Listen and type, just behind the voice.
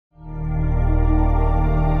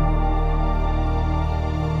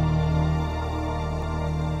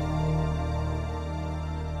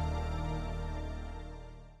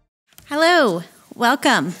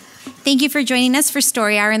Welcome. Thank you for joining us for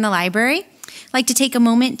Story Hour in the Library. I'd like to take a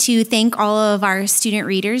moment to thank all of our student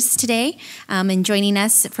readers today and joining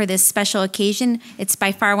us for this special occasion. It's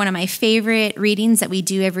by far one of my favorite readings that we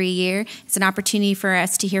do every year. It's an opportunity for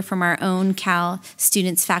us to hear from our own Cal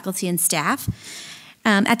students, faculty, and staff.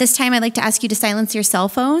 At this time, I'd like to ask you to silence your cell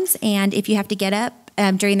phones, and if you have to get up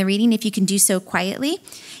during the reading, if you can do so quietly.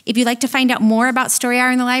 If you'd like to find out more about Story Hour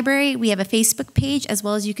in the Library, we have a Facebook page, as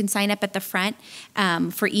well as you can sign up at the front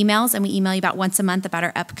for emails, and we email you about once a month about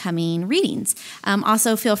our upcoming readings.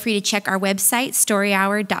 Also, feel free to check our website,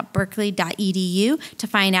 storyhour.berkeley.edu, to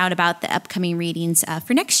find out about the upcoming readings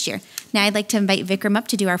for next year. Now I'd like to invite Vikram up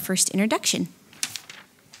to do our first introduction.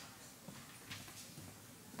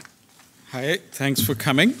 Hi, thanks for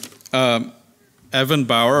coming. Evan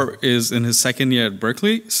Bauer is in his second year at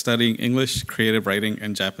Berkeley, studying English, creative writing,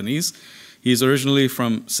 and Japanese. He's originally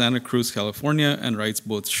from Santa Cruz, California, and writes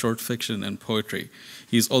both short fiction and poetry.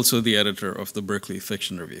 He's also the editor of the Berkeley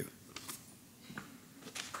Fiction Review.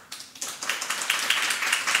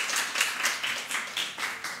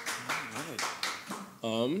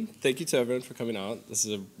 Thank you to everyone for coming out. This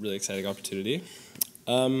is a really exciting opportunity.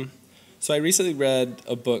 So I recently read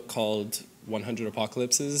a book called 100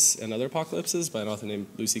 Apocalypses and Other Apocalypses by an author named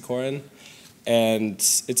Lucy Corrin. And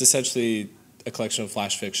it's essentially a collection of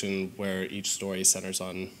flash fiction where each story centers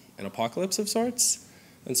on an apocalypse of sorts.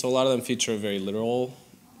 And so a lot of them feature a very literal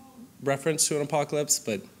reference to an apocalypse,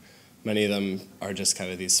 but many of them are just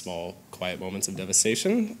kind of these small, quiet moments of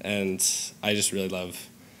devastation. And I just really love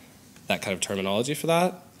that kind of terminology for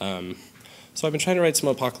that. So I've been trying to write some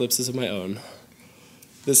apocalypses of my own.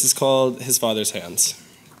 This is called His Father's Hands.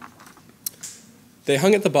 They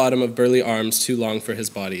hung at the bottom of burly arms too long for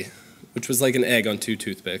his body, which was like an egg on two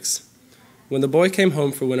toothpicks. When the boy came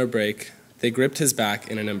home for winter break, they gripped his back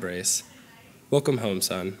in an embrace. "Welcome home,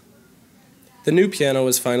 son." The new piano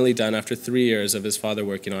was finally done after 3 years of his father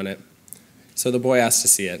working on it, so the boy asked to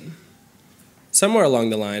see it. Somewhere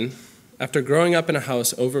along the line, after growing up in a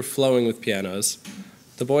house overflowing with pianos,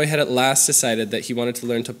 the boy had at last decided that he wanted to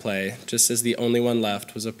learn to play, just as the only one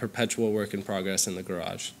left was a perpetual work in progress in the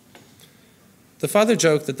garage. The father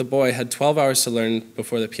joked that the boy had 12 hours to learn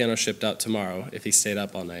before the piano shipped out tomorrow if he stayed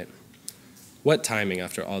up all night. "What timing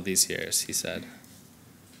after all these years," he said.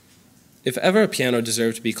 If ever a piano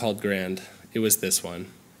deserved to be called grand, it was this one.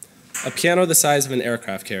 A piano the size of an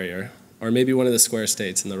aircraft carrier, or maybe one of the square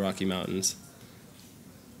states in the Rocky Mountains.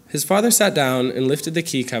 His father sat down and lifted the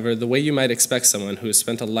key cover the way you might expect someone who has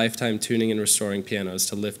spent a lifetime tuning and restoring pianos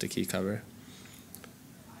to lift a key cover.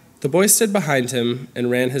 The boy stood behind him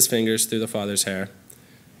and ran his fingers through the father's hair,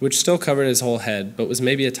 which still covered his whole head, but was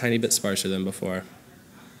maybe a tiny bit sparser than before.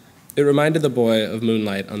 It reminded the boy of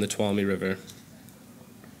moonlight on the Tuolumne River.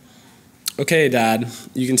 "Okay, Dad,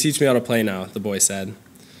 you can teach me how to play now," the boy said.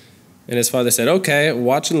 And his father said, "Okay,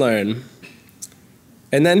 watch and learn."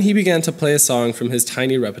 And then he began to play a song from his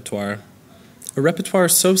tiny repertoire, a repertoire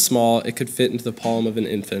so small it could fit into the palm of an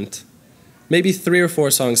infant. Maybe 3 or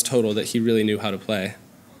 4 songs total that he really knew how to play.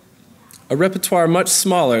 A repertoire much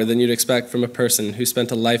smaller than you'd expect from a person who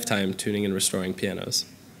spent a lifetime tuning and restoring pianos.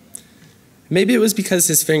 Maybe it was because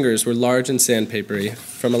his fingers were large and sandpapery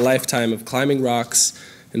from a lifetime of climbing rocks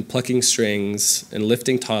and plucking strings and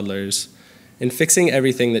lifting toddlers and fixing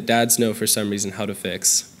everything that dads know for some reason how to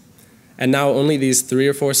fix. And now only these 3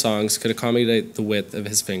 or 4 songs could accommodate the width of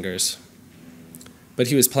his fingers. But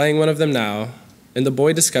he was playing one of them now, and the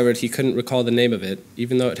boy discovered he couldn't recall the name of it,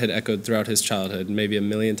 even though it had echoed throughout his childhood maybe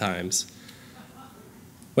 1,000,000 times.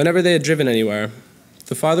 Whenever they had driven anywhere,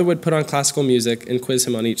 the father would put on classical music and quiz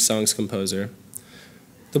him on each song's composer.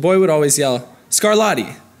 The boy would always yell,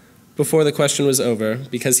 "Scarlatti!" before the question was over,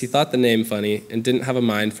 because he thought the name funny and didn't have a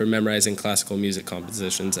mind for memorizing classical music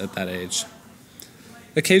compositions at that age.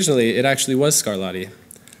 Occasionally, it actually was Scarlatti,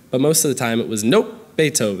 but most of the time it was "Nope,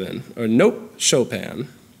 Beethoven," or "Nope, Chopin."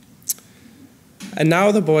 And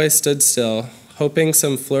now the boy stood still, hoping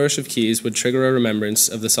some flourish of keys would trigger a remembrance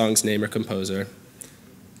of the song's name or composer.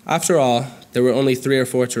 After all, there were only 3 or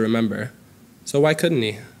 4 to remember, so why couldn't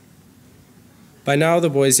he? By now, the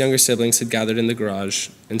boy's younger siblings had gathered in the garage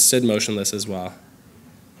and stood motionless as well.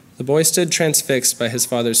 The boy stood transfixed by his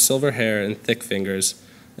father's silver hair and thick fingers,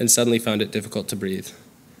 and suddenly found it difficult to breathe.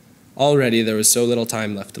 Already, there was so little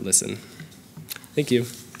time left to listen. Thank you.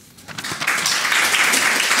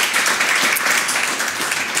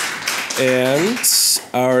 And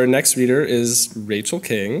our next reader is Rachel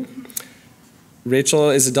King. Rachel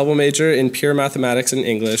is a double major in pure mathematics and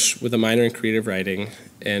English with a minor in creative writing,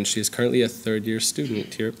 and she is currently a third-year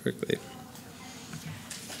student here at Berkeley.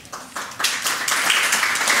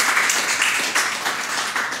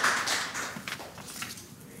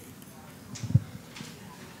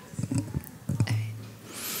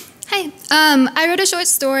 Hi. I wrote a short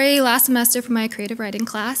story last semester for my creative writing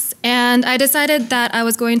class, and I decided that I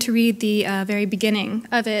was going to read the very beginning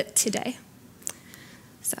of it today.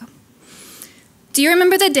 So, do you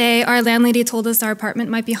remember the day our landlady told us our apartment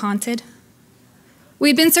might be haunted?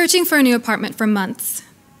 We'd been searching for a new apartment for months.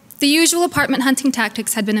 The usual apartment hunting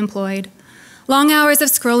tactics had been employed. Long hours of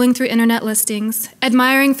scrolling through internet listings,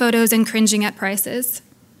 admiring photos and cringing at prices.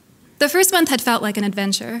 The first month had felt like an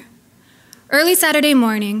adventure. Early Saturday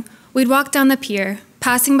morning, we'd walk down the pier,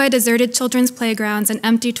 passing by deserted children's playgrounds and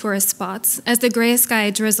empty tourist spots as the gray sky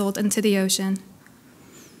drizzled into the ocean.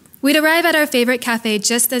 We'd arrive at our favorite cafe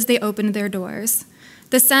just as they opened their doors,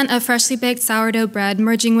 the scent of freshly baked sourdough bread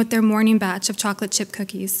merging with their morning batch of chocolate chip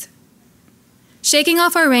cookies. Shaking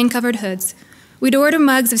off our rain-covered hoods, we'd order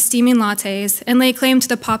mugs of steaming lattes and lay claim to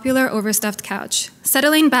the popular overstuffed couch,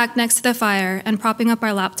 settling back next to the fire and propping up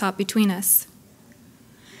our laptop between us.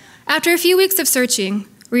 After a few weeks of searching,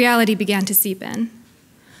 reality began to seep in.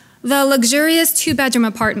 The luxurious two-bedroom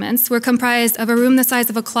apartments were comprised of a room the size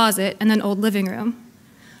of a closet and an old living room.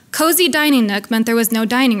 Cozy dining nook meant there was no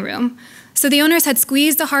dining room, so the owners had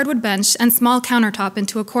squeezed a hardwood bench and small countertop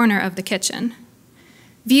into a corner of the kitchen.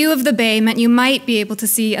 View of the bay meant you might be able to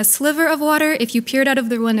see a sliver of water if you peered out of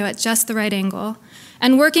the window at just the right angle,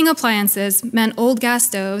 and working appliances meant old gas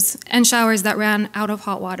stoves and showers that ran out of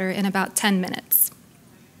hot water in about 10 minutes.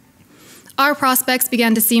 Our prospects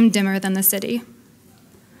began to seem dimmer than the city.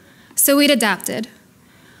 So we'd adapted.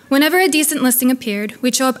 Whenever a decent listing appeared,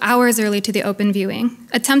 we'd show up hours early to the open viewing,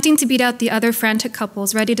 attempting to beat out the other frantic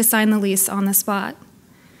couples ready to sign the lease on the spot.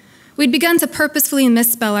 We'd begun to purposefully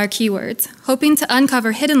misspell our keywords, hoping to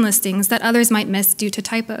uncover hidden listings that others might miss due to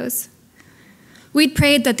typos. We'd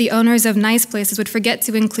prayed that the owners of nice places would forget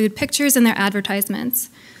to include pictures in their advertisements,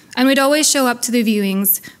 and we'd always show up to the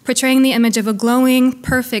viewings portraying the image of a glowing,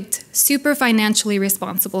 perfect, super financially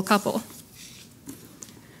responsible couple.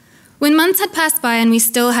 When months had passed by and we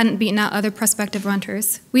still hadn't beaten out other prospective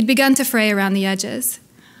renters, we'd begun to fray around the edges.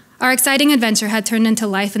 Our exciting adventure had turned into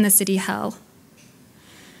life in the city hell.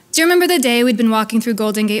 Do you remember the day we'd been walking through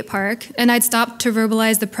Golden Gate Park and I'd stopped to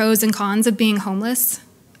verbalize the pros and cons of being homeless?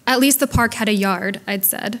 At least the park had a yard, I'd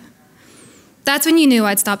said. That's when you knew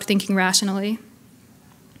I'd stopped thinking rationally.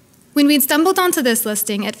 When we'd stumbled onto this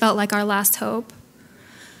listing, it felt like our last hope.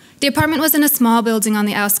 The apartment was in a small building on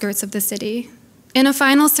the outskirts of the city. In a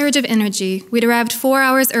final surge of energy, we'd arrived 4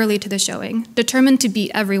 hours early to the showing, determined to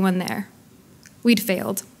beat everyone there. We'd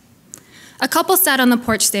failed. A couple sat on the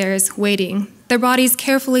porch stairs, waiting, their bodies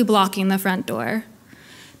carefully blocking the front door.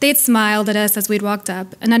 They'd smiled at us as we'd walked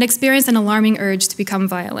up, and I'd experienced an alarming urge to become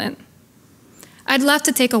violent. I'd left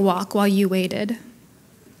to take a walk while you waited.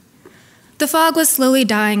 The fog was slowly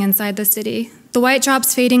dying inside the city, the white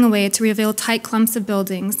drops fading away to reveal tight clumps of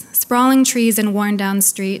buildings, sprawling trees, and worn-down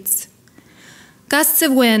streets. Gusts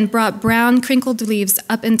of wind brought brown, crinkled leaves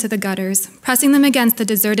up into the gutters, pressing them against the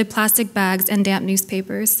deserted plastic bags and damp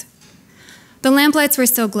newspapers. The lamplights were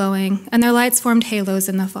still glowing, and their lights formed halos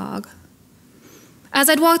in the fog. As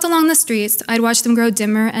I'd walked along the streets, I'd watched them grow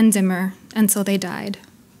dimmer and dimmer until they died.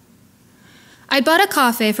 I'd bought a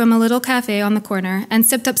coffee from a little cafe on the corner and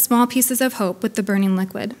sipped up small pieces of hope with the burning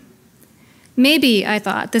liquid. Maybe, I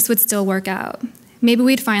thought, this would still work out. Maybe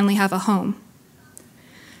we'd finally have a home.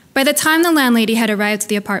 By the time the landlady had arrived at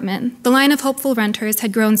the apartment, the line of hopeful renters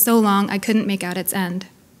had grown so long I couldn't make out its end.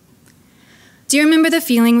 Do you remember the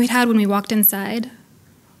feeling we'd had when we walked inside?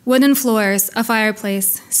 Wooden floors, a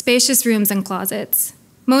fireplace, spacious rooms and closets.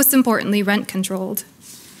 Most importantly, rent-controlled.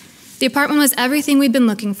 The apartment was everything we'd been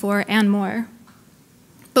looking for and more.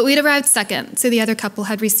 But we'd arrived second, so the other couple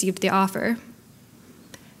had received the offer.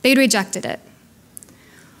 They'd rejected it.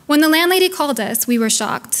 When the landlady called us, we were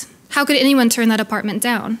shocked. How could anyone turn that apartment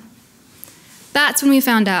down? That's when we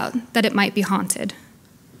found out that it might be haunted.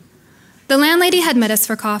 The landlady had met us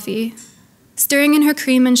for coffee. Stirring in her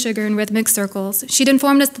cream and sugar in rhythmic circles, she'd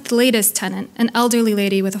informed us that the latest tenant, an elderly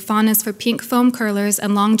lady with a fondness for pink foam curlers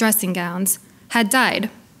and long dressing gowns, had died.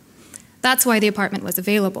 That's why the apartment was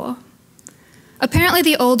available. Apparently,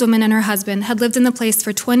 the old woman and her husband had lived in the place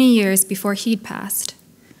for 20 years before he'd passed.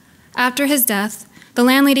 After his death, the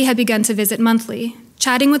landlady had begun to visit monthly,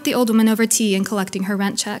 chatting with the old woman over tea and collecting her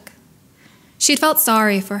rent check. She'd felt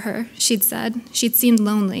sorry for her, she'd said. She'd seemed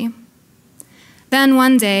lonely. Then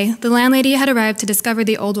one day, the landlady had arrived to discover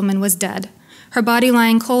the old woman was dead, her body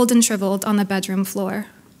lying cold and shriveled on the bedroom floor.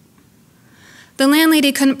 The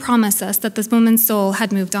landlady couldn't promise us that this woman's soul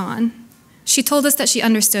had moved on. She told us that she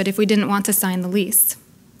understood if we didn't want to sign the lease.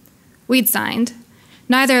 We'd signed.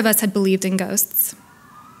 Neither of us had believed in ghosts.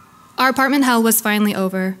 Our apartment hell was finally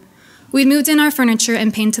over. We'd moved in our furniture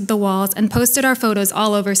and painted the walls and posted our photos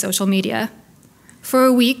all over social media. For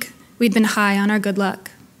a week, we'd been high on our good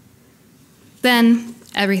luck. Then,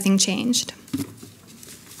 everything changed.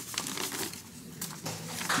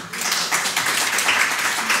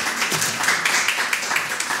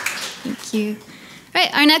 Thank you. All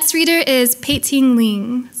right, our next reader is Pei-Ting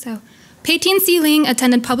Ling. So, Pei-Ting C. Ling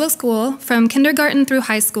attended public school from kindergarten through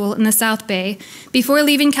high school in the South Bay before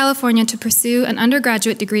leaving California to pursue an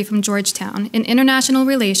undergraduate degree from Georgetown in international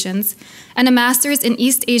relations and a master's in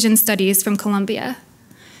East Asian studies from Columbia.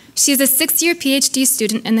 She is a 6-year PhD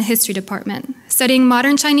student in the history department, studying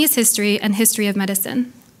modern Chinese history and history of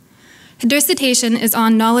medicine. Her dissertation is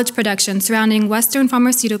on knowledge production surrounding Western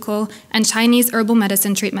pharmaceutical and Chinese herbal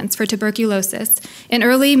medicine treatments for tuberculosis in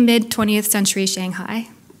early mid-20th century Shanghai.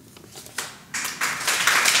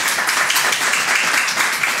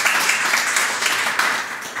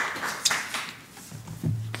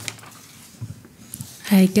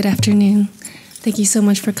 Hi, good afternoon. Thank you so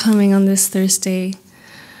much for coming on this Thursday.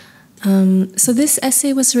 So this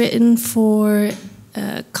essay was written for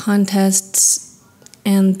contests,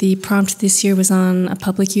 and the prompt this year was on a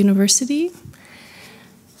public university.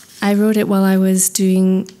 I wrote it while I was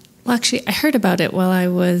doing, well, actually, I heard about it while I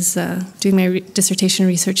was doing my dissertation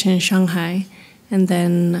research in Shanghai, and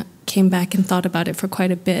then came back and thought about it for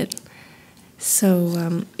quite a bit.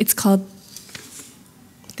 So it's called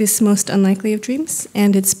This Most Unlikely of Dreams,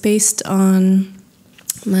 and it's based on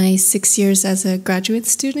my 6 years as a graduate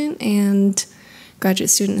student and graduate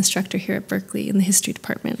student instructor here at Berkeley in the history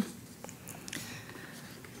department.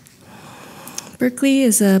 Berkeley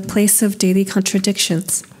is a place of daily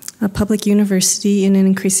contradictions, a public university in an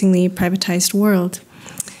increasingly privatized world.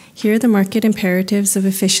 Here, the market imperatives of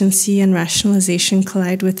efficiency and rationalization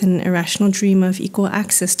collide with an irrational dream of equal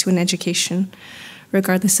access to an education,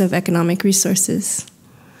 regardless of economic resources.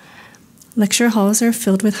 Lecture halls are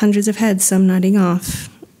filled with hundreds of heads, some nodding off.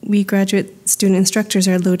 We graduate student instructors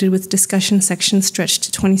are loaded with discussion sections stretched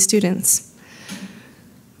to 20 students.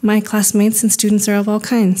 My classmates and students are of all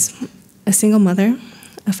kinds: a single mother,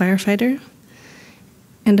 a firefighter,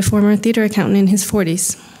 and a former theater accountant in his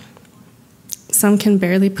 40s. Some can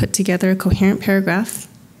barely put together a coherent paragraph,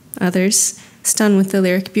 others stun with the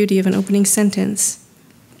lyric beauty of an opening sentence.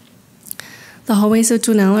 The hallways of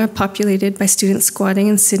Dunel are populated by students squatting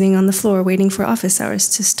and sitting on the floor waiting for office hours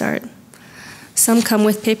to start. Some come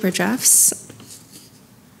with paper drafts,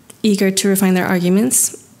 eager to refine their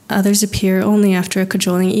arguments. Others appear only after a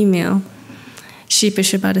cajoling email,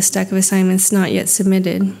 sheepish about a stack of assignments not yet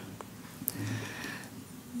submitted.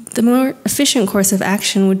 The more efficient course of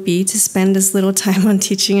action would be to spend as little time on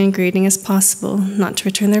teaching and grading as possible, not to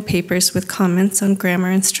return their papers with comments on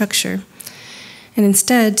grammar and structure, and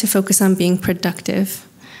instead to focus on being productive,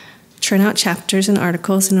 churn out chapters and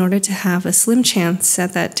articles in order to have a slim chance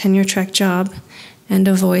at that tenure-track job and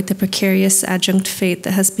avoid the precarious adjunct fate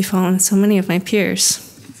that has befallen so many of my peers.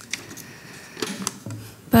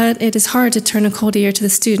 But it is hard to turn a cold ear to the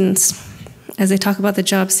students as they talk about the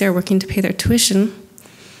jobs they are working to pay their tuition,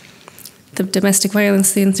 the domestic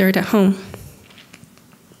violence they endured at home,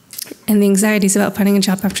 and the anxieties about finding a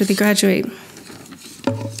job after they graduate.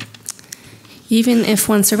 Even if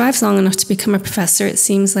one survives long enough to become a professor, it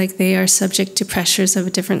seems like they are subject to pressures of a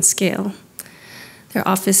different scale. Their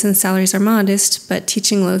office and salaries are modest, but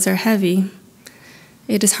teaching loads are heavy.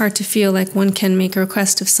 It is hard to feel like one can make a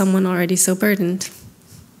request of someone already so burdened.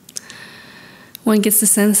 One gets the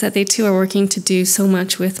sense that they too are working to do so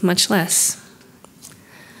much with much less.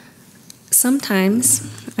 Sometimes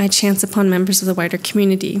I chance upon members of the wider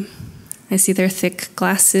community. I see their thick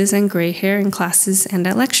glasses and gray hair in classes and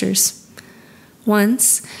at lectures.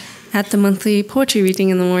 Once, at the monthly poetry reading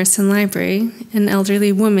in the Morrison Library, an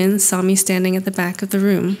elderly woman saw me standing at the back of the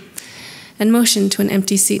room and motioned to an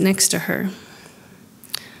empty seat next to her.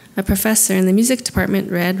 A professor in the music department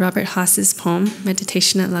read Robert Haas's poem,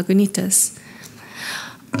 Meditation at Lagunitas.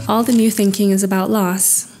 All the new thinking is about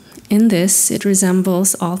loss. In this, it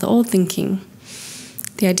resembles all the old thinking.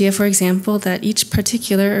 The idea, for example, that each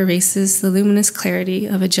particular erases the luminous clarity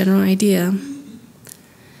of a general idea.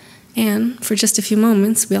 And for just a few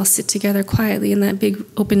moments, we all sit together quietly in that big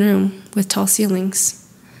open room with tall ceilings.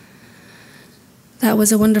 That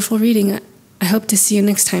was a wonderful reading. I hope to see you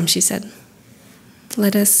next time, she said.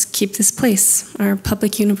 Let us keep this place, our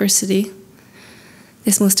public university,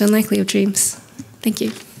 this most unlikely of dreams. Thank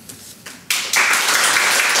you.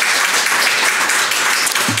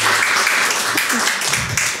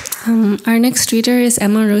 Our next reader is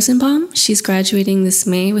Emma Rosenbaum. She's graduating this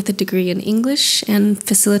May with a degree in English and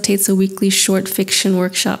facilitates a weekly short fiction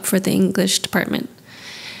workshop for the English department.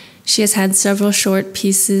 She has had several short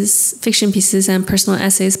pieces, fiction pieces, and personal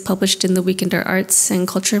essays published in the Weekender Arts and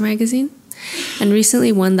Culture magazine, and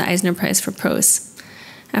recently won the Eisner Prize for prose.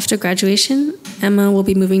 After graduation, Emma will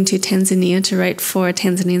be moving to Tanzania to write for a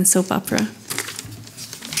Tanzanian soap opera.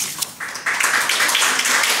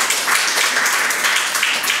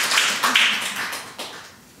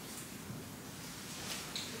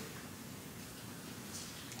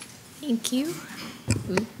 Thank you.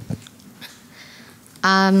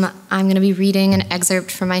 I'm going to be reading an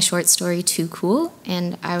excerpt from my short story, Too Cool,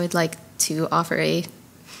 and I would like to offer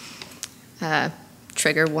a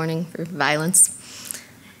trigger warning for violence.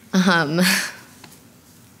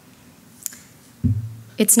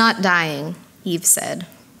 It's not dying, Eve said,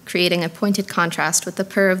 creating a pointed contrast with the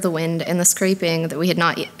purr of the wind and the scraping that we had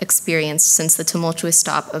not yet experienced since the tumultuous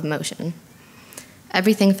stop of motion.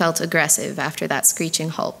 Everything felt aggressive after that screeching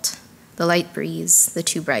halt. The light breeze, the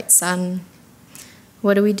too bright sun.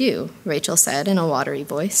 What do we do? Rachel said in a watery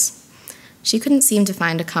voice. She couldn't seem to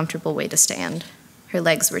find a comfortable way to stand. Her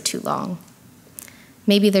legs were too long.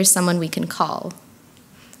 Maybe there's someone we can call,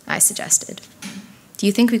 I suggested. Do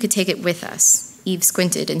you think we could take it with us? Eve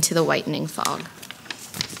squinted into the whitening fog.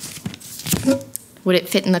 Would it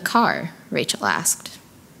fit in the car? Rachel asked.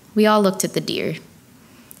 We all looked at the deer.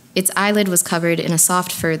 Its eyelid was covered in a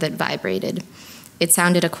soft fur that vibrated. It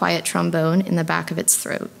sounded a quiet trombone in the back of its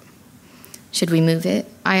throat. Should we move it?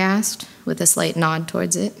 I asked, with a slight nod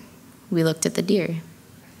towards it. We looked at the deer.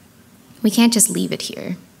 We can't just leave it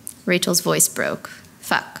here. Rachel's voice broke.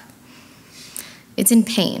 Fuck. It's in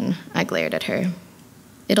pain, I glared at her.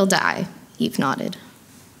 It'll die, Eve nodded.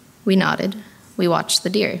 We nodded. We watched the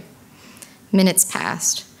deer. Minutes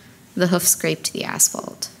passed. The hoof scraped the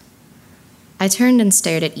asphalt. I turned and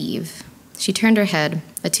stared at Eve. She turned her head,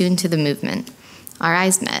 attuned to the movement. Our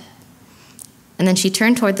eyes met. And then she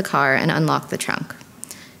turned toward the car and unlocked the trunk.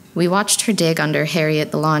 We watched her dig under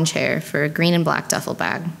Harriet the lawn chair for a green and black duffel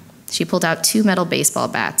bag. She pulled out 2 metal baseball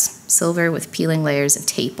bats, silver with peeling layers of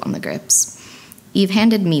tape on the grips. Eve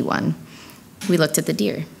handed me one. We looked at the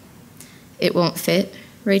deer. It won't fit,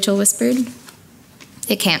 Rachel whispered.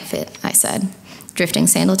 It can't fit, I said, drifting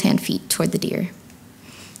sandal-tan feet toward the deer.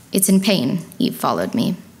 It's in pain, Eve followed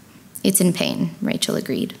me. It's in pain, Rachel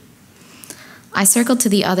agreed. I circled to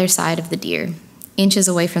the other side of the deer, inches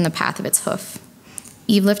away from the path of its hoof.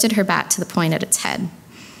 Eve lifted her bat to the point at its head.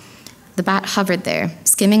 The bat hovered there,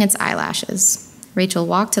 skimming its eyelashes. Rachel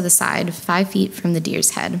walked to the side, 5 feet from the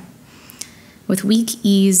deer's head. With weak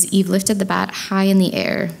ease, Eve lifted the bat high in the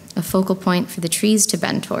air, a focal point for the trees to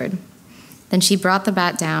bend toward. Then she brought the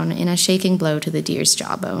bat down in a shaking blow to the deer's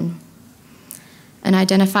jawbone. An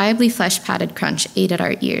identifiably flesh-padded crunch ate at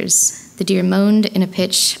our ears. The deer moaned in a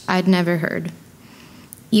pitch I'd never heard.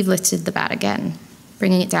 Eve lifted the bat again,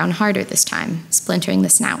 bringing it down harder this time, splintering the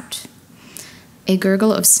snout. A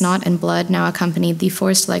gurgle of snot and blood now accompanied the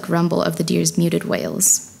forest-like rumble of the deer's muted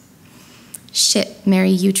wails. Shit,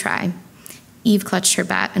 Mary, you try. Eve clutched her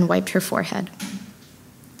bat and wiped her forehead.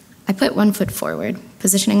 I put 1 foot forward,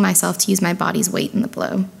 positioning myself to use my body's weight in the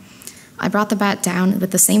blow. I brought the bat down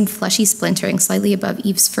with the same fleshy splintering slightly above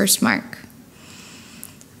Eve's first mark.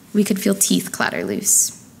 We could feel teeth clatter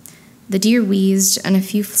loose. The deer wheezed, and a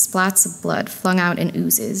few splats of blood flung out in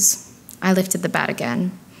oozes. I lifted the bat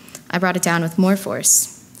again. I brought it down with more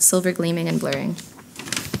force, silver gleaming and blurring.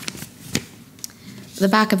 The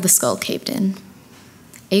back of the skull caved in.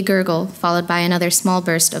 A gurgle, followed by another small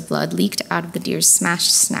burst of blood, leaked out of the deer's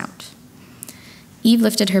smashed snout. Eve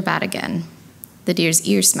lifted her bat again. The deer's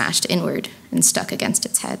ear smashed inward and stuck against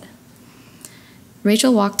its head.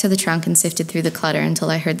 Rachel walked to the trunk and sifted through the clutter until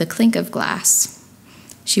I heard the clink of glass.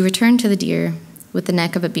 She returned to the deer with the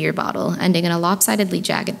neck of a beer bottle, ending in a lopsidedly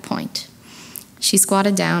jagged point. She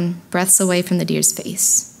squatted down, breaths away from the deer's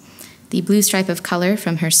face. The blue stripe of color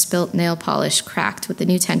from her spilt nail polish cracked with the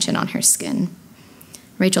new tension on her skin.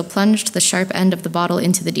 Rachel plunged the sharp end of the bottle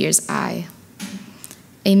into the deer's eye.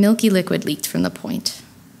 A milky liquid leaked from the point.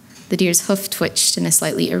 The deer's hoof twitched in a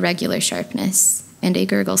slightly irregular sharpness, and a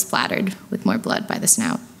gurgle splattered with more blood by the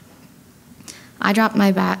snout. I dropped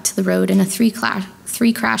my bat to the road in a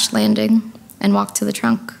three-crash landing and walked to the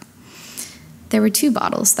trunk. There were 2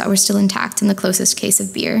 bottles that were still intact in the closest case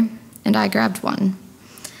of beer, and I grabbed one.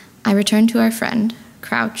 I returned to our friend,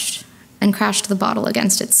 crouched, and crashed the bottle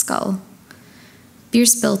against its skull. Beer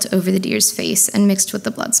spilt over the deer's face and mixed with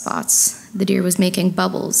the blood spots. The deer was making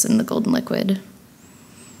bubbles in the golden liquid.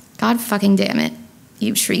 God fucking damn it,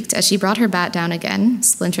 Eve shrieked as she brought her bat down again,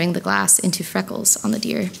 splintering the glass into freckles on the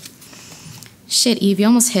deer. Shit, Eve, you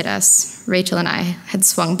almost hit us. Rachel and I had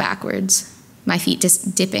swung backwards, my feet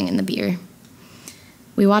just dipping in the beer.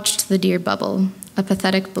 We watched the deer bubble, a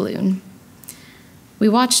pathetic balloon. We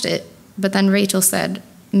watched it, but then Rachel said,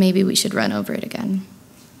 maybe we should run over it again.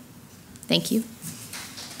 Thank you.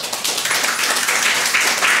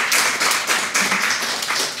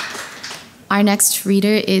 Our next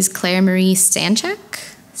reader is Claire Marie Stanchek.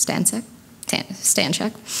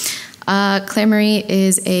 Claire Marie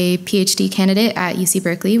is a PhD candidate at UC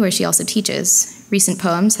Berkeley, where she also teaches. Recent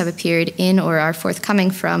poems have appeared in or are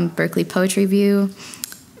forthcoming from Berkeley Poetry Review,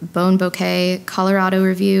 Bone Bouquet, Colorado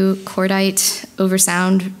Review, Cordite,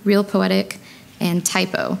 Oversound, Real Poetic, and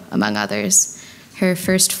Typo, among others. Her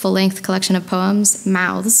first full-length collection of poems,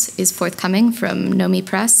 Mouths, is forthcoming from Nomi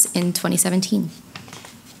Press in 2017.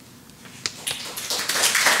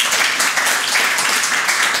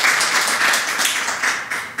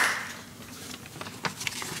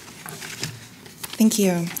 Thank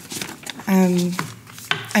you. I'm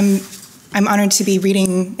honored to be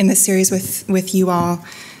reading in this series with you all.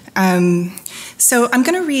 So I'm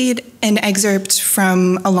going to read an excerpt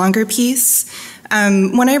from a longer piece.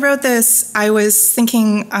 When I wrote this, I was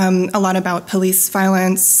thinking a lot about police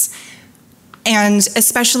violence, and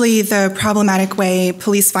especially the problematic way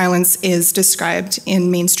police violence is described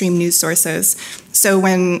in mainstream news sources. So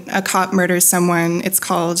when a cop murders someone, it's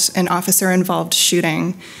called an officer-involved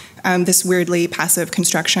shooting. This weirdly passive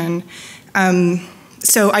construction.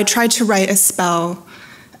 So I tried to write a spell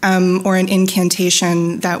or an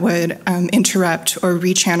incantation that would interrupt or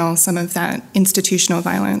rechannel some of that institutional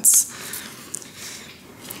violence.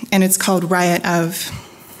 And it's called Riot of.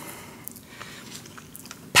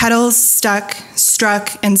 Petals stuck,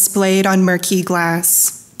 struck, and splayed on murky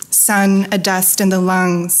glass. Sun, a dust in the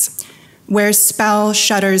lungs. Where spell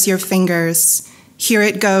shudders your fingers. Here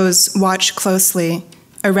it goes, watch closely.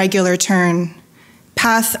 A regular turn.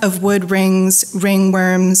 Path of wood rings,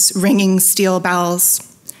 ringworms, ringing steel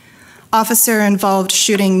bells. Officer-involved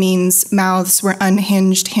shooting means mouths were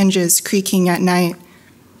unhinged hinges creaking at night.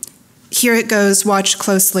 Here it goes, watch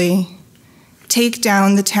closely. Take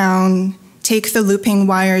down the town, take the looping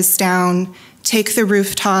wires down, take the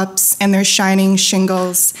rooftops and their shining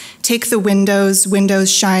shingles, take the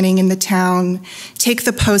windows shining in the town, take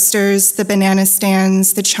the posters, the banana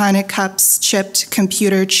stands, the china cups, chipped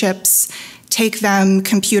computer chips, take them,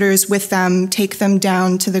 computers with them, take them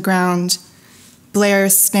down to the ground. Blare,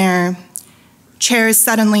 snare. Chairs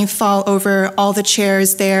suddenly fall over, all the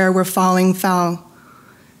chairs there were falling fell.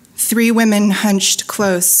 3 women hunched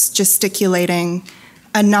close, gesticulating,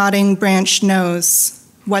 a nodding branch nose.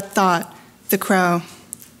 What thought? The crow.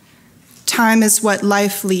 Time is what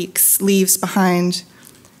life leaves behind.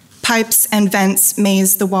 Pipes and vents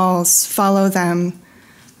maze the walls, follow them.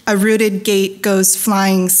 A rooted gate goes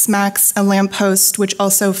flying, smacks a lamppost which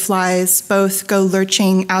also flies, both go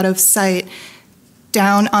lurching out of sight.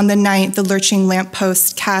 Down on the night, the lurching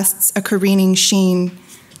lamppost casts a careening sheen.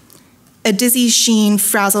 A dizzy sheen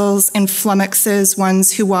frazzles and flummoxes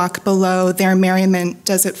ones who walk below. Their merriment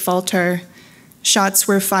does it falter. Shots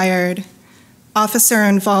were fired.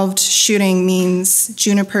 Officer-involved shooting means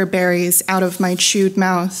juniper berries out of my chewed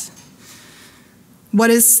mouth. What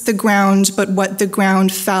is the ground but what the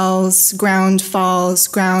ground fells, ground falls,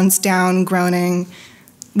 grounds down groaning.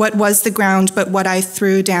 What was the ground but what I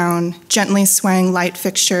threw down, gently swaying light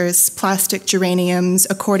fixtures, plastic geraniums,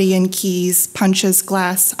 accordion keys, punches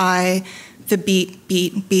glass eye, the beat,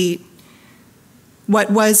 beat, beat.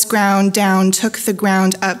 What was ground down took the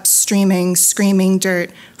ground up, streaming, screaming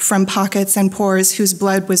dirt from pockets and pores whose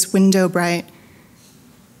blood was window bright.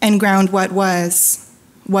 And ground what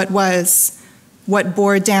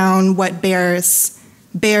bore down, what bears,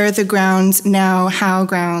 bear the ground now, how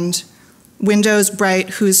ground. Windows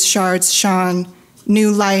bright whose shards shone,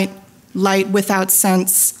 new light, light without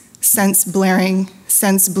sense, sense blaring,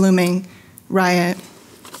 sense blooming, riot.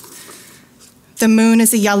 The moon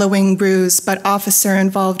is a yellowing bruise, but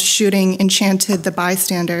officer-involved shooting enchanted the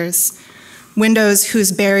bystanders. Windows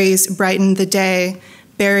whose berries brightened the day,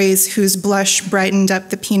 berries whose blush brightened up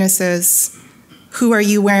the penises. Who are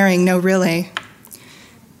you wearing? No, really.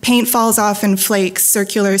 Paint falls off in flakes,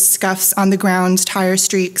 circular scuffs on the ground, tire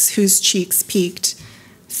streaks whose cheeks peaked.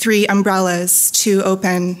 3 umbrellas, 2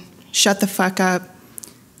 open, shut the fuck up.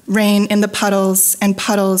 Rain in the puddles and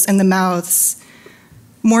puddles in the mouths.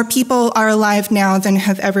 More people are alive now than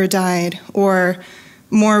have ever died, or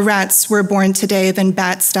more rats were born today than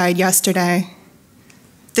bats died yesterday.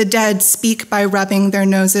 The dead speak by rubbing their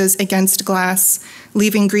noses against glass,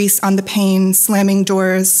 leaving grease on the pane, slamming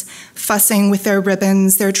doors, fussing with their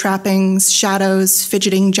ribbons, their trappings, shadows,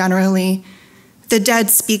 fidgeting generally. The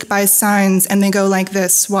dead speak by signs, and they go like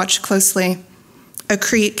this, watch closely. A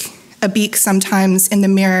creak, a beak sometimes in the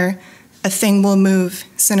mirror, a thing will move,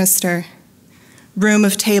 sinister. room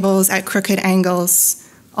of tables at crooked angles,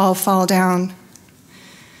 all fall down.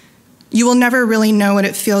 You will never really know what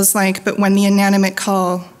it feels like, but when the inanimate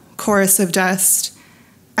call, chorus of dust,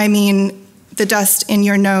 I mean, the dust in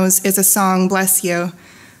your nose is a song, bless you.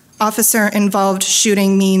 Officer-involved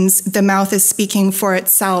shooting means the mouth is speaking for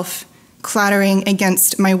itself, clattering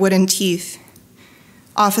against my wooden teeth.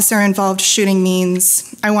 Officer-involved shooting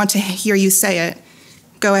means I want to hear you say it.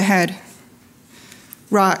 Go ahead.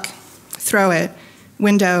 Rock, throw it.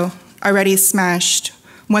 Window, already smashed.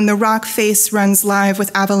 When the rock face runs live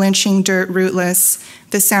with avalanching dirt rootless,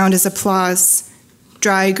 the sound is applause.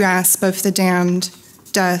 Dry grasp of the damned.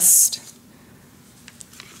 Dust.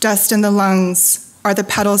 Dust in the lungs. Are the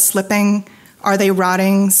petals slipping? Are they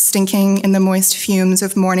rotting, stinking in the moist fumes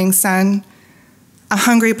of morning sun? A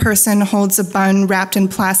hungry person holds a bun wrapped in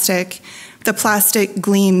plastic. The plastic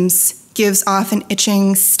gleams, gives off an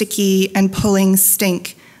itching, sticky, and pulling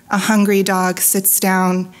stink. A hungry dog sits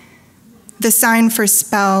down. The sign for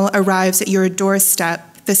spell arrives at your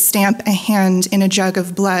doorstep, the stamp a hand in a jug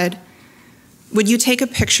of blood. Would you take a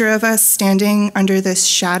picture of us standing under this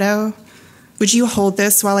shadow? Would you hold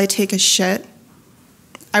this while I take a shit?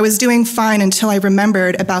 I was doing fine until I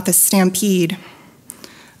remembered about the stampede.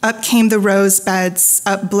 Up came the rose beds,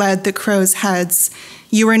 up bled the crows' heads.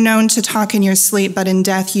 You were known to talk in your sleep, but in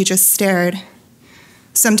death you just stared.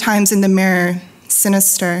 Sometimes in the mirror,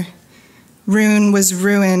 sinister. Ruin was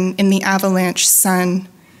ruin in the avalanche sun.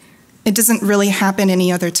 It doesn't really happen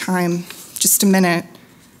any other time. Just a minute.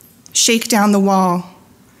 Shake down the wall.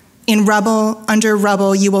 In rubble, under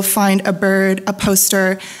rubble, you will find a bird, a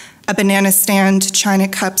poster, a banana stand, china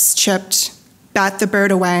cups chipped. Bat the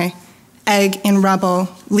bird away. Egg in rubble.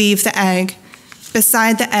 Leave the egg.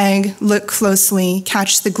 Beside the egg, look closely.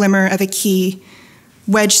 Catch the glimmer of a key.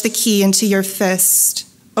 Wedge the key into your fist.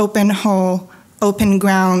 Open hole. Open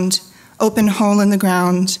ground. Open hole in the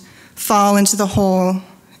ground. Fall into the hole.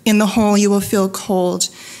 In the hole you will feel cold.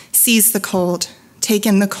 Seize the cold. Take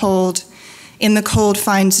in the cold. In the cold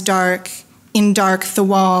find dark. In dark the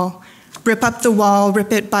wall. Rip up the wall,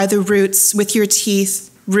 rip it by the roots with your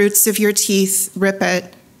teeth, roots of your teeth, rip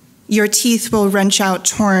it. Your teeth will wrench out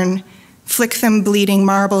torn, flick them bleeding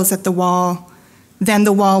marbles at the wall. Then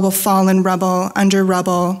the wall will fall in rubble, under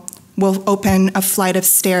rubble, will open a flight of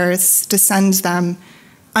stairs, descend them.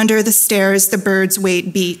 Under the stairs the birds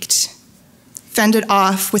wait beaked. Fend it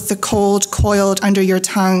off with the cold coiled under your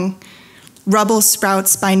tongue. Rubble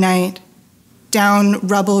sprouts by night. Down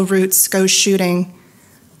rubble roots go shooting.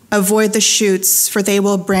 Avoid the shoots, for they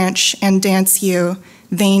will branch and dance you,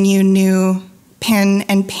 vein you new, pin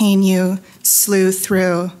and pain you, slew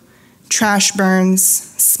through. Trash burns,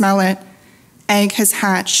 smell it. Egg has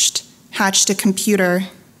hatched, hatched a computer,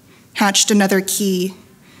 hatched another key,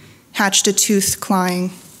 hatched a tooth clawing.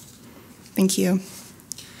 Thank you.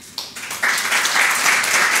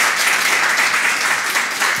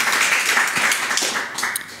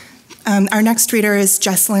 Our next reader is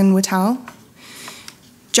Jessalyn Whittel.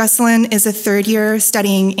 Jessalyn is a third year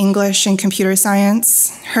studying English and computer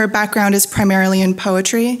science. Her background is primarily in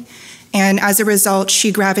poetry, and as a result,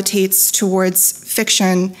 she gravitates towards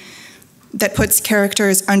fiction that puts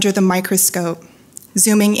characters under the microscope,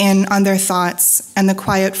 zooming in on their thoughts and the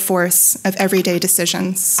quiet force of everyday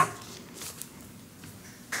decisions.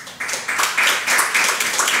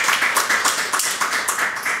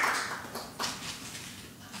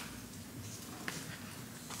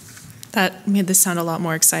 That made this sound a lot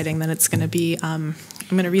more exciting than it's going to be. I'm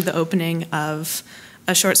going to read the opening of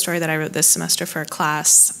a short story that I wrote this semester for a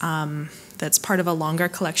class that's part of a longer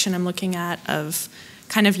collection I'm looking at of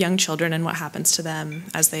kind of young children and what happens to them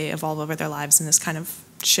as they evolve over their lives in this kind of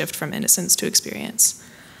shift from innocence to experience.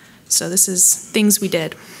 So this is Things We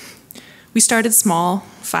Did. We started small,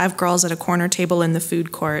 5 girls at a corner table in the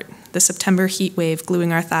food court, the September heat wave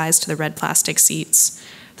gluing our thighs to the red plastic seats.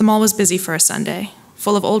 The mall was busy for a Sunday,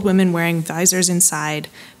 full of old women wearing visors inside,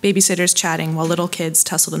 babysitters chatting while little kids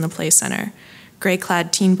tussled in the play center,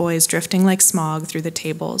 gray-clad teen boys drifting like smog through the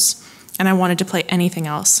tables. And I wanted to play anything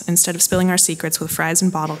else instead of spilling our secrets with fries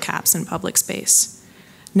and bottle caps in public space.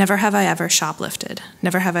 Never have I ever shoplifted.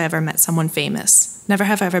 Never have I ever met someone famous. Never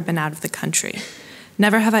have I ever been out of the country.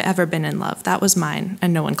 Never have I ever been in love. That was mine,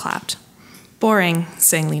 and no one clapped. Boring,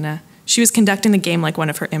 sang Lena. She was conducting the game like one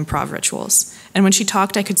of her improv rituals, and when she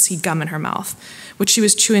talked, I could see gum in her mouth, which she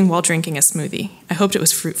was chewing while drinking a smoothie. I hoped it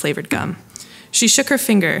was fruit-flavored gum. She shook her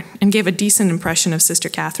finger and gave a decent impression of Sister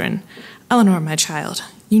Catherine. Eleanor, my child,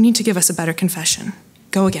 you need to give us a better confession.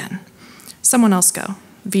 Go again. Someone else go.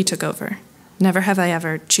 V took over. Never have I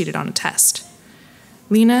ever cheated on a test.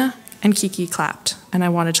 Lena and Kiki clapped, and I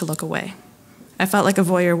wanted to look away. I felt like a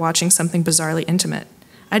voyeur watching something bizarrely intimate.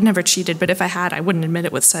 I'd never cheated, but if I had, I wouldn't admit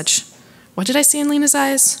it with such... What did I see in Lena's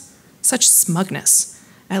eyes? Such smugness.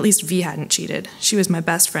 At least V hadn't cheated. She was my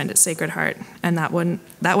best friend at Sacred Heart, and that would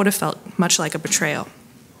have felt much like a betrayal.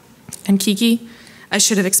 And Kiki? I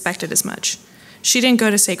should have expected as much. She didn't go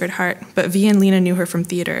to Sacred Heart, but V and Lena knew her from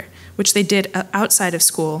theater, which they did outside of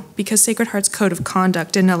school because Sacred Heart's code of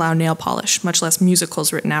conduct didn't allow nail polish, much less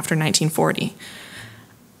musicals written after 1940.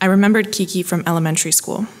 I remembered Kiki from elementary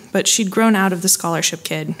school, but she'd grown out of the scholarship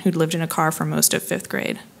kid who'd lived in a car for most of 5th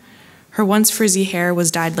grade. Her once frizzy hair was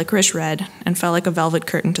dyed licorice red and fell like a velvet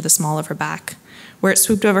curtain to the small of her back. Where it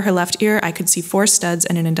swooped over her left ear, I could see 4 studs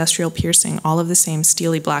and an industrial piercing, all of the same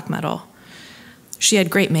steely black metal. She had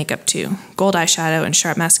great makeup, too, gold eyeshadow and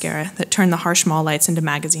sharp mascara that turned the harsh mall lights into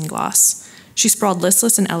magazine gloss. She sprawled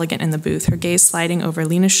listless and elegant in the booth, her gaze sliding over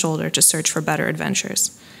Lena's shoulder to search for better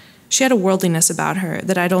adventures. She had a worldliness about her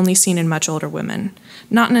that I'd only seen in much older women.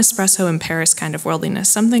 Not an espresso in Paris kind of worldliness,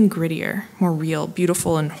 something grittier, more real,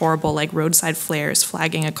 beautiful and horrible, like roadside flares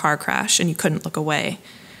flagging a car crash and you couldn't look away.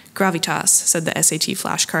 Gravitas, said the SAT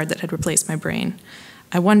flashcard that had replaced my brain.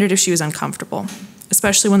 I wondered if she was uncomfortable,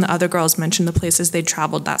 especially when the other girls mentioned the places they'd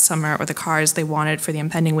traveled that summer or the cars they wanted for the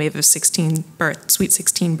impending wave of sweet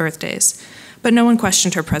 16 birthdays. But no one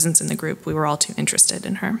questioned her presence in the group. We were all too interested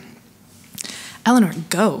in her. Eleanor,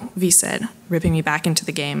 go, V said, ripping me back into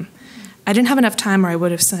the game. I didn't have enough time or I would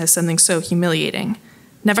have said something so humiliating.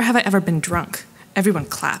 Never have I ever been drunk. Everyone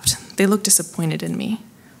clapped. They looked disappointed in me.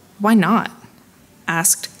 Why not?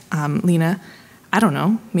 Asked Lena. I don't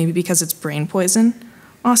know, maybe because it's brain poison?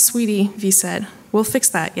 Aw, sweetie, V said. We'll fix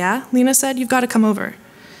that, yeah? Lena said, you've got to come over.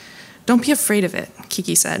 Don't be afraid of it,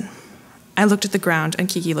 Kiki said. I looked at the ground and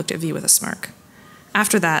Kiki looked at V with a smirk.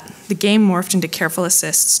 After that, the game morphed into careful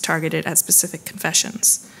assists targeted at specific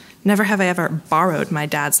confessions. Never have I ever borrowed my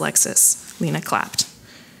dad's Lexus, Lena clapped.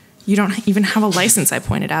 You don't even have a license, I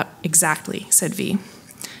pointed out. Exactly, said V.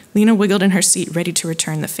 Lena wiggled in her seat, ready to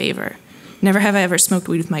return the favor. Never have I ever smoked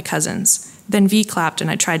weed with my cousins. Then V clapped and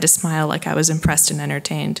I tried to smile like I was impressed and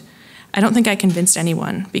entertained. I don't think I convinced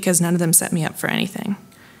anyone because none of them set me up for anything.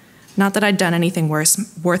 Not that I'd done anything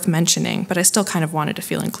worth mentioning, but I still kind of wanted to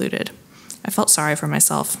feel included. I felt sorry for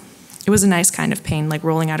myself. It was a nice kind of pain, like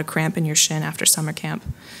rolling out a cramp in your shin after summer camp.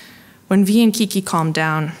 When V and Kiki calmed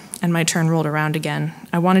down and my turn rolled around again,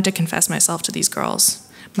 I wanted to confess myself to these girls.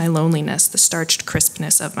 My loneliness, the starched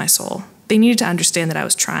crispness of my soul. They needed to understand that I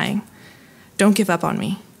was trying. Don't give up on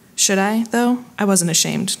me. Should I, though? I wasn't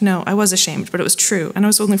ashamed. No, I was ashamed, but it was true, and I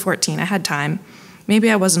was only 14. I had time. Maybe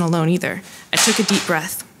I wasn't alone either. I took a deep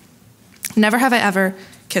breath. Never have I ever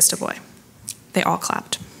kissed a boy. They all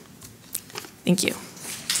clapped. Thank you.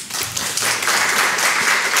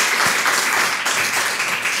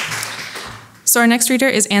 So our next reader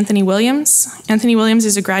is Anthony Williams. Anthony Williams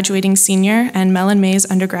is a graduating senior and Mellon Mays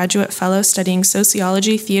undergraduate fellow studying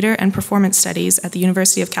sociology, theater, and performance studies at the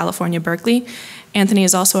University of California, Berkeley. Anthony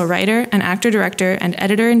is also a writer, an actor, director, and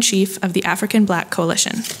editor-in-chief of the African Black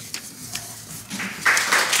Coalition.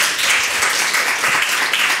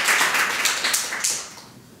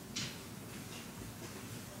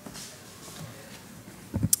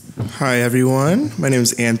 Hi, everyone. My name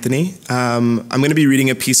is Anthony. I'm going to be reading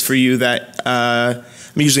a piece for you that I'm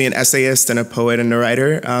usually an essayist and a poet and a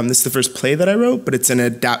writer. This is the first play that I wrote, but it's an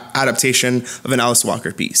adaptation of an Alice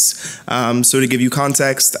Walker piece. So to give you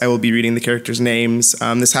context, I will be reading the characters' names.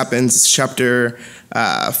 This happens chapter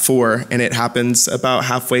 4, and it happens about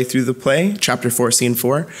halfway through the play, chapter 4, scene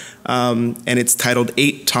 4. And it's titled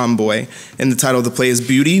 8 Tomboy. And the title of the play is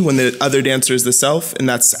Beauty When the Other Dancer is the Self, and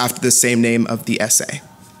that's after the same name of the essay.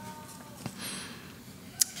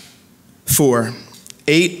 4.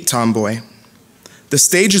 8 Tomboy. The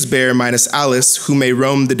stage is bare minus Alice, who may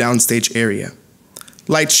roam the downstage area.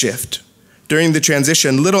 Light shift. During the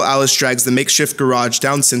transition, little Alice drags the makeshift garage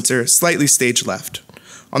down center, slightly stage left.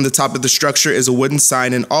 On the top of the structure is a wooden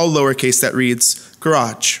sign in all lowercase that reads,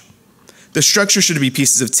 Garage. The structure should be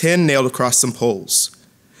pieces of tin nailed across some poles.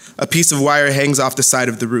 A piece of wire hangs off the side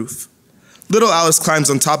of the roof. Little Alice climbs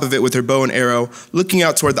on top of it with her bow and arrow, looking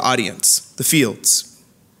out toward the audience, the fields.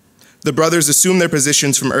 The brothers assume their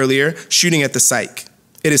positions from earlier, shooting at the psych.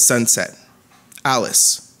 It is sunset.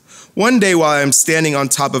 Alice. One day while I am standing on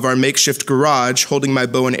top of our makeshift garage, holding my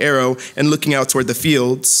bow and arrow and looking out toward the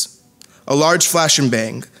fields, a large flash and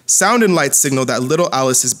bang, sound and light signal that little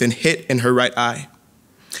Alice has been hit in her right eye.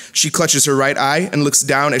 She clutches her right eye and looks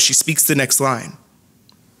down as she speaks the next line.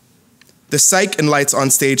 The psych and lights on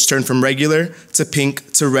stage turn from regular to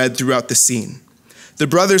pink to red throughout the scene. The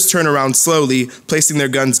brothers turn around slowly, placing their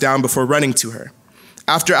guns down before running to her.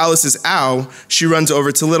 After Alice's ow, she runs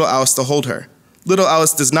over to little Alice to hold her. Little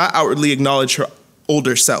Alice does not outwardly acknowledge her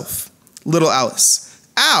older self. Little Alice.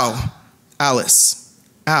 Ow! Alice.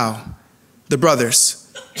 Ow. The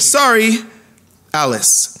brothers. Sorry.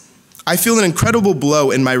 Alice. I feel an incredible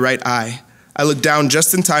blow in my right eye. I look down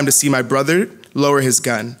just in time to see my brother lower his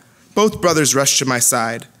gun. Both brothers rush to my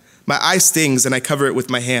side. My eye stings and I cover it with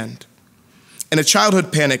my hand. In a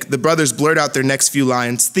childhood panic, the brothers blurt out their next few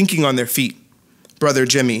lines, thinking on their feet. Brother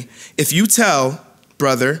Jimmy, if you tell,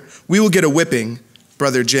 brother, we will get a whipping.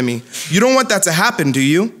 Brother Jimmy, you don't want that to happen, do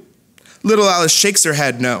you? Little Alice shakes her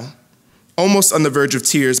head no, almost on the verge of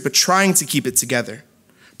tears, but trying to keep it together.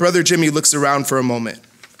 Brother Jimmy looks around for a moment.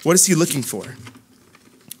 What is he looking for?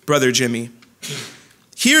 Brother Jimmy,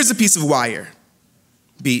 here's a piece of wire.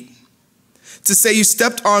 Beat. To say you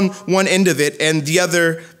stepped on one end of it and the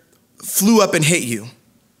other flew up and hit you.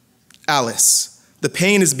 Alice, the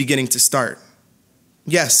pain is beginning to start.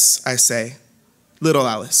 Yes, I say. Little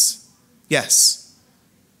Alice, yes.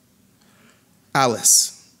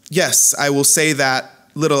 Alice, yes, I will say that,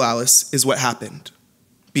 little Alice, is what happened.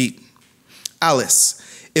 Beat.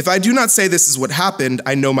 Alice, if I do not say this is what happened,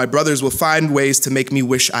 I know my brothers will find ways to make me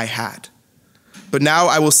wish I had. But now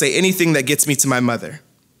I will say anything that gets me to my mother.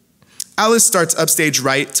 Alice starts upstage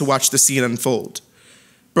right to watch the scene unfold.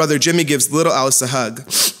 Brother Jimmy gives little Alice a hug,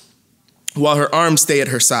 while her arms stay at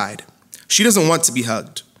her side. She doesn't want to be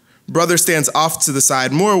hugged. Brother stands off to the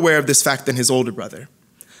side, more aware of this fact than his older brother.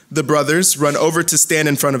 The brothers run over to stand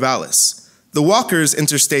in front of Alice. The walkers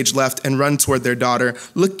enter stage left and run toward their daughter,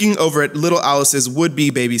 looking over at little Alice's would-be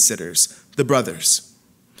babysitters, the brothers.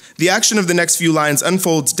 The action of the next few lines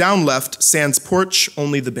unfolds down left, sans porch,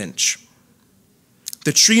 only the bench.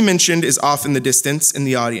 The tree mentioned is off in the distance in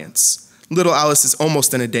the audience. Little Alice is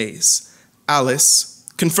almost in a daze. Alice,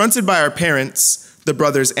 confronted by our parents, the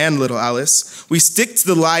brothers and little Alice, we stick to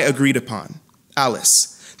the lie agreed upon.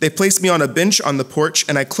 Alice. They place me on a bench on the porch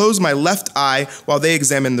and I close my left eye while they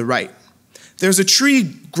examine the right. There's a tree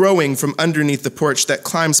growing from underneath the porch that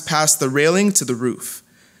climbs past the railing to the roof.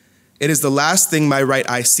 It is the last thing my right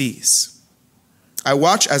eye sees. I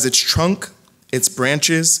watch as its trunk, its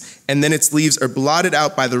branches, and then its leaves are blotted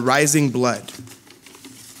out by the rising blood.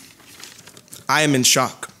 I am in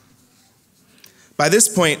shock. By this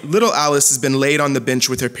point, little Alice has been laid on the bench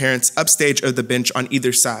with her parents upstage of the bench on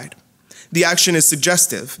either side. The action is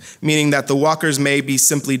suggestive, meaning that the walkers may be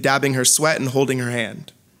simply dabbing her sweat and holding her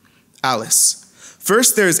hand. Alice.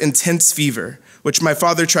 First, there is intense fever, which my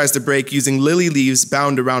father tries to break using lily leaves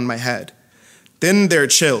bound around my head. Then there are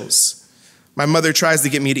chills. My mother tries to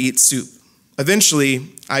get me to eat soup. Eventually,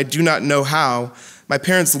 I do not know how, my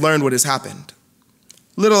parents learn what has happened.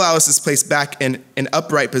 Little Alice is placed back in an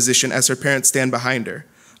upright position as her parents stand behind her.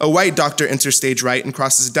 A white doctor enters stage right and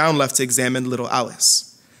crosses down left to examine little Alice.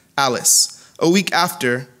 Alice. A week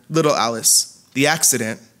after, little Alice. The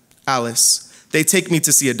accident. Alice. They take me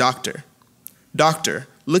to see a doctor. Doctor,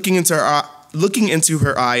 looking into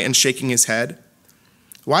her eye and shaking his head.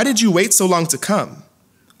 Why did you wait so long to come?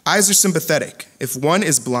 Eyes are sympathetic. If one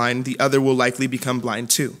is blind, the other will likely become blind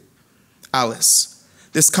too. Alice.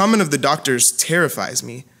 This comment of the doctor's terrifies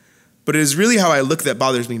me, but it is really how I look that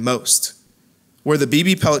bothers me most. Where the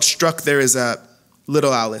BB pellet struck, there is a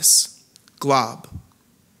little Alice, glob.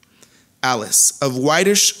 Alice, of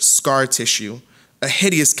whitish scar tissue, a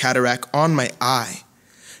hideous cataract on my eye.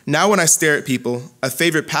 Now when I stare at people, a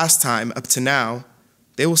favorite pastime up to now,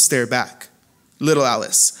 they will stare back. Little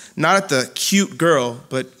Alice, not at the cute girl,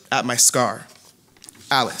 but at my scar.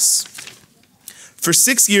 Alice. For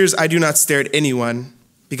 6 years, I do not stare at anyone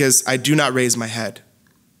because I do not raise my head.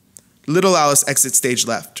 Little Alice exits stage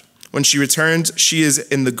left. When she returns, she is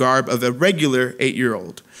in the garb of a regular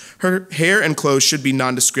 8-year-old. Her hair and clothes should be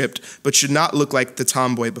nondescript, but should not look like the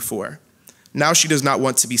tomboy before. Now she does not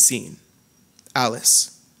want to be seen.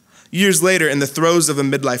 Alice. Years later, in the throes of a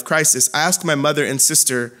midlife crisis, I asked my mother and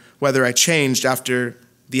sister whether I changed after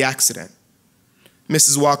the accident.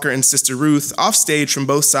 Mrs. Walker and Sister Ruth, off stage from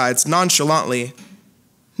both sides, nonchalantly,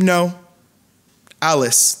 no.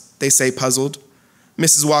 Alice, they say, puzzled.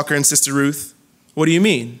 Mrs. Walker and Sister Ruth, what do you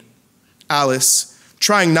mean? Alice,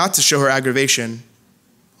 trying not to show her aggravation,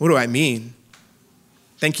 what do I mean?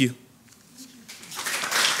 Thank you.